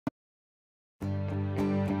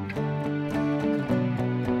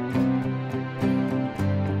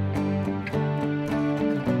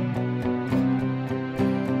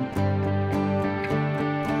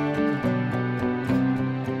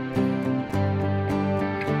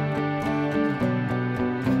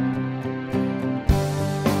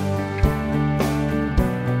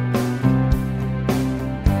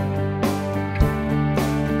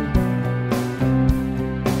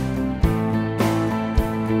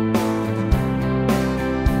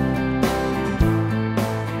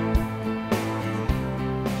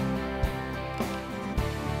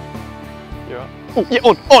Oh, yeah,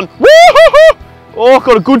 on. Woo-hoo-hoo! Oh,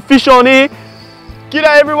 got a good fish on here.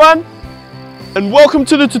 G'day everyone, and welcome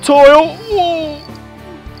to the tutorial. Ooh.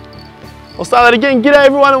 I'll start that again. G'day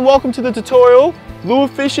everyone, and welcome to the tutorial. Lure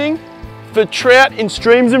fishing for trout in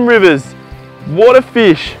streams and rivers. What a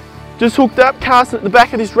fish. Just hooked up, casting at the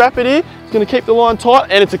back of this rapid here. It's gonna keep the line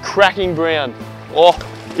tight, and it's a cracking brown. Oh,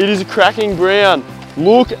 it is a cracking brown.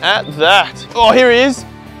 Look at that. Oh, here he is.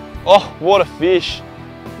 Oh, what a fish.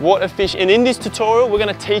 What a fish. And in this tutorial, we're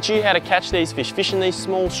gonna teach you how to catch these fish, fish in these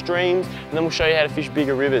small streams, and then we'll show you how to fish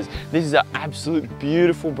bigger rivers. This is an absolute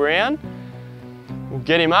beautiful brown. We'll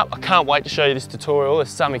get him up. I can't wait to show you this tutorial. There's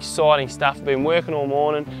some exciting stuff. I've been working all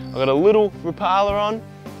morning. I've got a little Rapala on,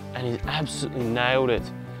 and he's absolutely nailed it.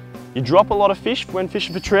 You drop a lot of fish when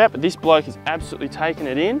fishing for trout, but this bloke is absolutely taking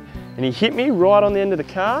it in, and he hit me right on the end of the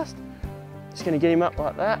cast. Just gonna get him up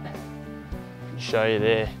like that and show you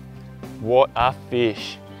there. What a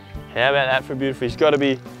fish. How about that for a beautiful fish? He's got to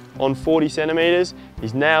be on 40 centimeters.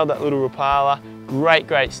 He's nailed that little Rapala.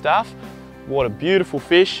 Great stuff. What a beautiful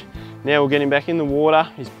fish. Now we'll get him back in the water.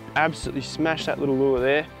 He's absolutely smashed that little lure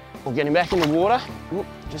there. We'll get him back in the water,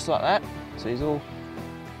 just like that. So he's all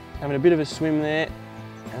having a bit of a swim there.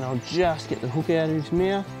 And I'll just get the hook out of his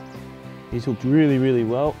mouth. He's hooked really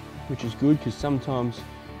well, which is good because sometimes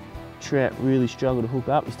trout really struggle to hook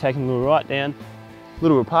up. He's taking the lure right down,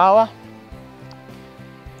 little Rapala,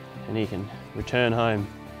 and he can return home.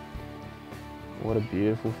 What a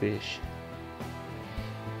beautiful fish.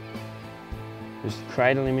 Just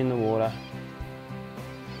cradle him in the water.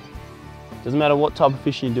 Doesn't matter what type of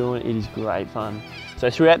fish you're doing, it is great fun. So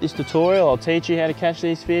throughout this tutorial, I'll teach you how to catch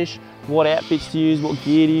these fish, what outfits to use, what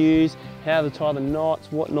gear to use, how to tie the knots,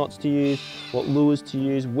 what knots to use, what lures to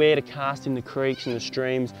use, where to cast in the creeks and the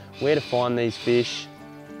streams, where to find these fish,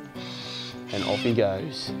 and off he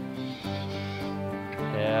goes.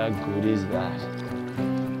 How good is that?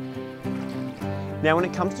 Now when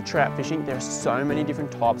it comes to trout fishing, there are so many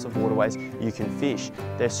different types of waterways you can fish.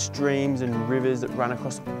 There's streams and rivers that run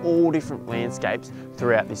across all different landscapes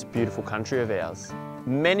throughout this beautiful country of ours.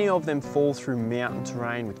 Many of them fall through mountain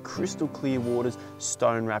terrain with crystal clear waters,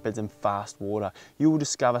 stone rapids and fast water. You will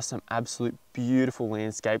discover some absolute beautiful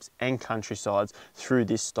landscapes and countrysides through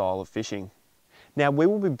this style of fishing. Now we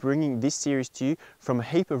will be bringing this series to you from a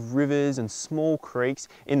heap of rivers and small creeks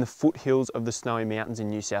in the foothills of the Snowy Mountains in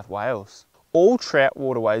New South Wales. All trout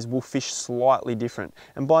waterways will fish slightly different,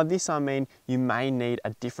 and by this I mean you may need a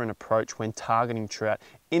different approach when targeting trout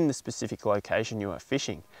in the specific location you are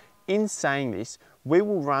fishing. In saying this, we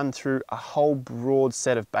will run through a whole broad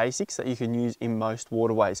set of basics that you can use in most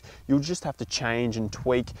waterways. You'll just have to change and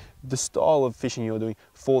tweak the style of fishing you're doing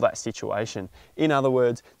for that situation. In other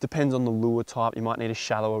words, depends on the lure type. You might need a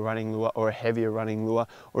shallower running lure or a heavier running lure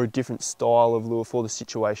or a different style of lure for the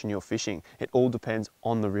situation you're fishing. It all depends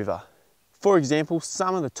on the river. For example,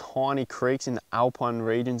 some of the tiny creeks in the alpine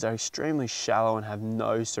regions are extremely shallow and have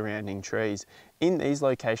no surrounding trees. In these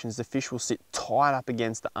locations, the fish will sit tight up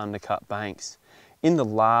against the undercut banks. In the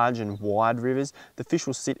large and wide rivers, the fish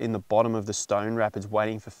will sit in the bottom of the stone rapids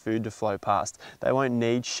waiting for food to flow past. They won't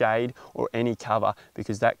need shade or any cover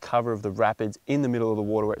because that cover of the rapids in the middle of the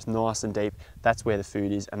water where it's nice and deep, that's where the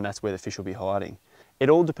food is and that's where the fish will be hiding. It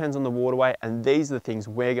all depends on the waterway, and these are the things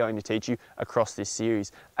we're going to teach you across this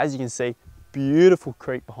series. As you can see, beautiful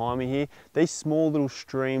creek behind me here. These small little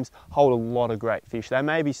streams hold a lot of great fish. They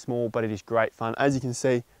may be small, but it is great fun. As you can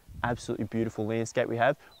see, absolutely beautiful landscape we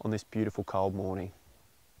have on this beautiful cold morning.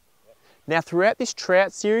 Now throughout this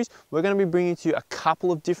trout series, we're going to be bringing to you a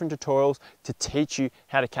couple of different tutorials to teach you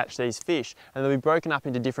how to catch these fish, and they'll be broken up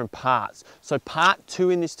into different parts. So part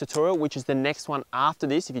 2 in this tutorial, which is the next one after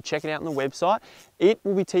this, if you check it out on the website, it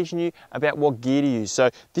will be teaching you about what gear to use.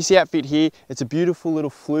 So this outfit here, it's a beautiful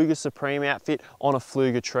little Fluga Supreme outfit on a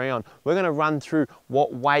Fluga Treon. We're going to run through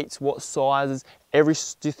what weights, what sizes,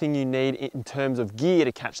 everything you need in terms of gear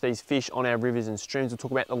to catch these fish on our rivers and streams. We'll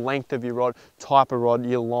talk about the length of your rod, type of rod,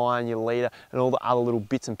 your line, your leader, and all the other little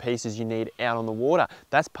bits and pieces you need out on the water.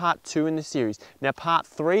 That's part 2 in the series. Now part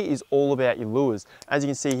 3 is all about your lures. As you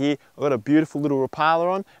can see here, I've got a beautiful little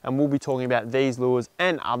Rapala on, and we'll be talking about these lures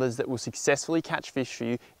and others that will successfully catch fish for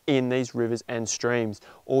you in these rivers and streams.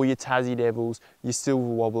 All your Tassie Devils, your Silver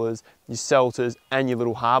Wobblers, your Selters and your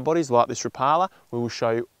little hard bodies like this Rapala, we will show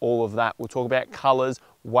you all of that. We'll talk about colours,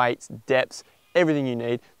 weights, depths, everything you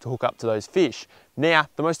need to hook up to those fish. Now,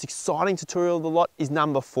 the most exciting tutorial of the lot is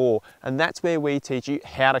number 4, and that's where we teach you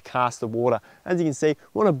how to cast the water. As you can see,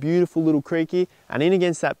 we're on a beautiful little creek here, and in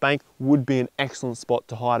against that bank would be an excellent spot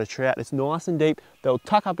to hide a trout. It's nice and deep, they'll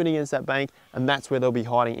tuck up in against that bank, and that's where they'll be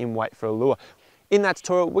hiding in wait for a lure. In that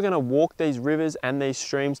tutorial, we're going to walk these rivers and these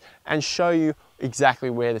streams and show you exactly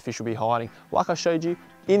where the fish will be hiding. Like I showed you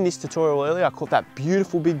in this tutorial earlier, I caught that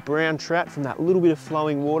beautiful big brown trout from that little bit of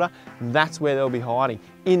flowing water. That's where they'll be hiding.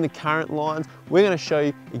 In the current lines, we're going to show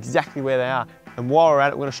you exactly where they are. And while we're at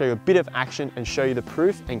it, we're going to show you a bit of action and show you the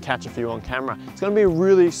proof and catch a few on camera. It's going to be a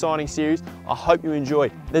really exciting series. I hope you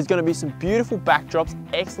enjoy. There's going to be some beautiful backdrops,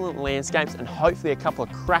 excellent landscapes, and hopefully a couple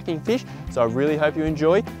of cracking fish. So I really hope you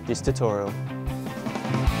enjoy this tutorial.